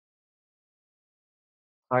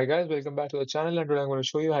Hi guys, welcome back to the channel, and today I'm going to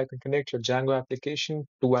show you how you can connect your Django application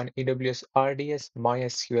to an AWS RDS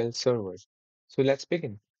MySQL server. So let's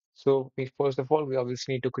begin. First of all, we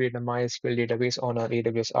obviously need to create a MySQL database on our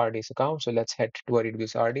AWS RDS account. So let's head to our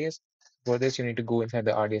AWS RDS. For this, you need to go inside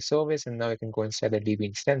the RDS service, and now you can go inside the DB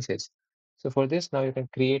instances. So for this, now you can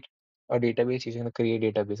create a database using the Create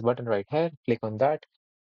Database button right here. Click on that,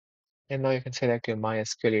 and now you can select your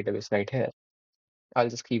MySQL database right here. I'll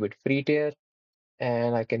just keep it free tier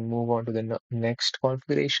and I can move on to the next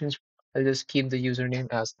configurations. I'll just keep the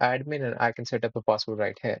username as admin and I can set up a password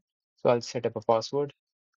right here. So I'll set up a password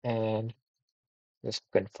and just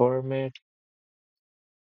confirm it.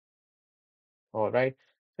 All right.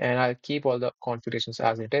 And I'll keep all the configurations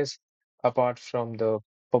as it is, apart from the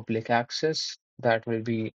public access that will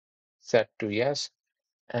be set to yes.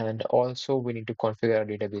 And also we need to configure our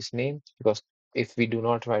database name because if we do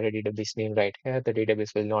not write a database name right here, the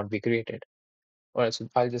database will not be created. All right, so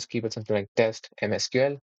I'll just keep it something like test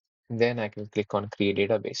MSQL. Then I can click on create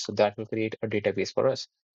database. So that will create a database for us.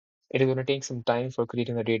 It is going to take some time for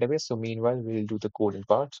creating the database. So meanwhile, we'll do the coding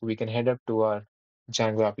part. So we can head up to our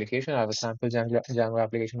Django application. I have a sample Django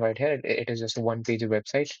application right here. It is just a one-page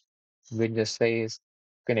website which just says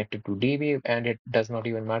connected to DB, and it does not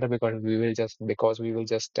even matter because we will just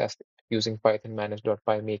test it using Python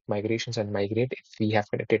manage.py make migrations and migrate if we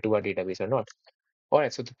have connected to our database or not. All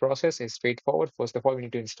right, so the process is straightforward. First of all, we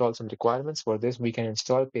need to install some requirements. For this, we can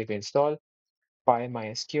install pip install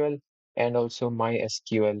PyMySQL and also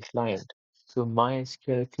MySQL client. So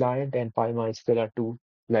MySQL client and PyMySQL are two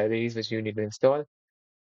libraries which you need to install.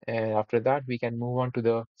 And after that, we can move on to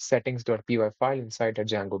the settings.py file inside the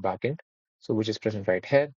Django backend, so which is present right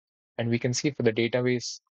here. And we can see for the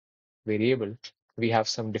database variable, we have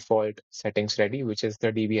some default settings ready, which is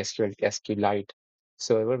the DBSQL SQLite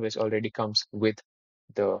server, which already comes with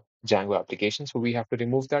the Django application. So we have to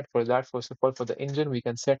remove that. For that, first of all, for the engine, we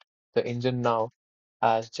can set the engine now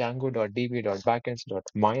as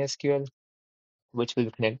django.db.backends.mysql, which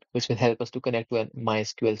will help us to connect to a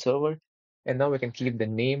MySQL server. And now we can keep the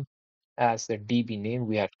name as the DB name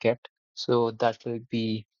we had kept. So that will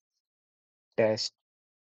be test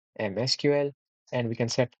MSQL, and we can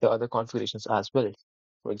set the other configurations as well.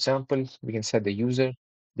 For example, we can set the user.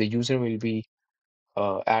 The user will be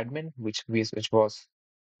admin, which was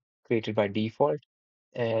created by default.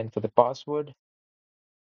 And for the password,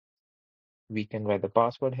 we can write the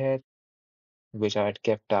password here, which I had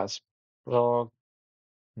kept as prog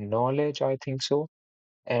knowledge, I think so.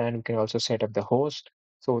 And we can also set up the host.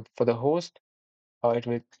 So for the host,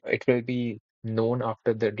 it will be known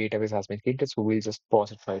after the database has been created. So we'll just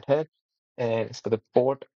pause it right here. And for the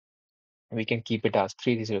port, we can keep it as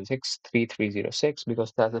 3306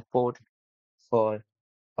 because that's the port for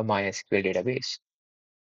a MySQL database.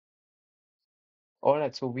 All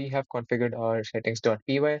right, so we have configured our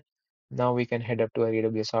settings.py. Now we can head up to our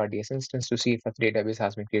AWS RDS instance to see if the database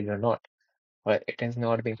has been created or not. All right, it has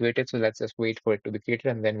not been created, so let's just wait for it to be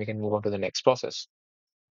created and then we can move on to the next process.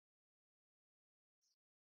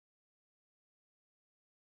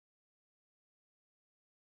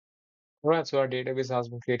 All right, so our database has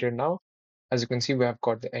been created now. As you can see, we have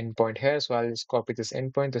got the endpoint here. So I'll just copy this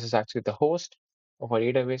endpoint. This is actually the host of our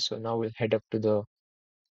database. So now we'll head up to the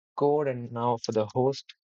code, and now for the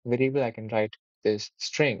host variable, I can write this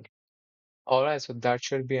string. All right, so that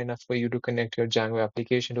should be enough for you to connect your Django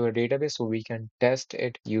application to a database. So we can test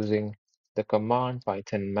it using the command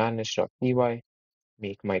python manage.py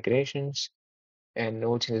make migrations, and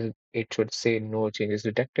no changes. It should say no changes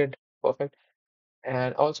detected. Perfect.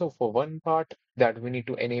 And also for one part that we need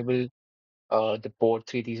to enable the port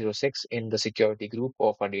 3306 in the security group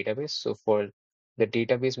of our database. So for the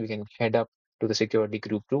database, we can head up to the security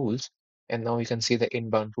group rules, and now you can see the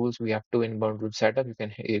inbound rules. We have two inbound rules set up. You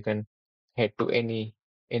can head to any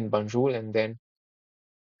inbound rule, and then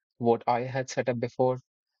what I had set up before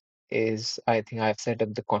is I think I've set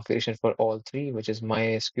up the configuration for all three, which is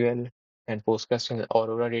MySQL and Postgres and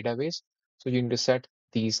Aurora database. So you need to set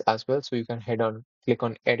these as well. So you can click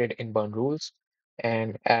on edit inbound rules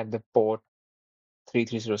and add the port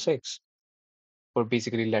 3306 for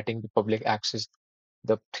basically letting the public access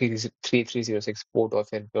the 3306 port of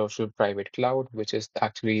your virtual private cloud, which is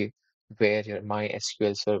actually where your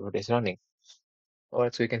MySQL server is running. All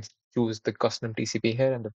right, so you can choose the custom TCP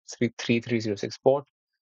here and the 3306 port.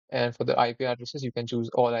 And for the IP addresses, you can choose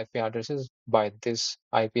all IP addresses by this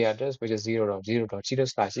IP address, which is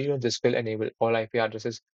 0.0.0/0. This will enable all IP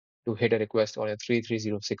addresses to hit a request on a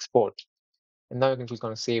 3306 port. And now you can click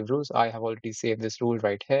on save rules. I have already saved this rule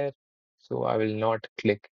right here, so I will not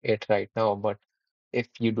click it right now. But if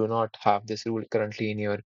you do not have this rule currently in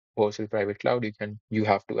your virtual private cloud, you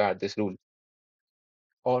have to add this rule.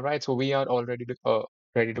 All right, so we are all ready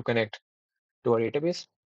to connect to our database.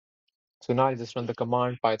 So now I just run the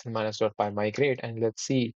command python -.py migrate, and let's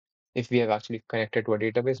see if we have actually connected to a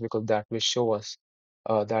database, because that will show us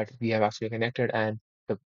that we have actually connected and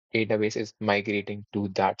the database is migrating to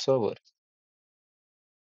that server.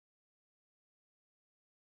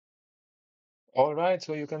 All right,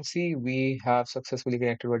 so you can see we have successfully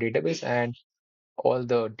connected to a database, and all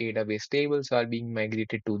the database tables are being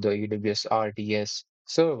migrated to the AWS RDS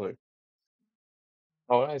server.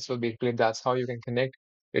 All right, so basically that's how you can connect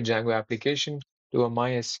your Django application to a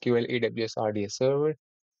MySQL AWS RDS server.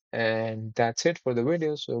 And that's it for the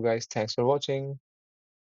video. So guys, thanks for watching.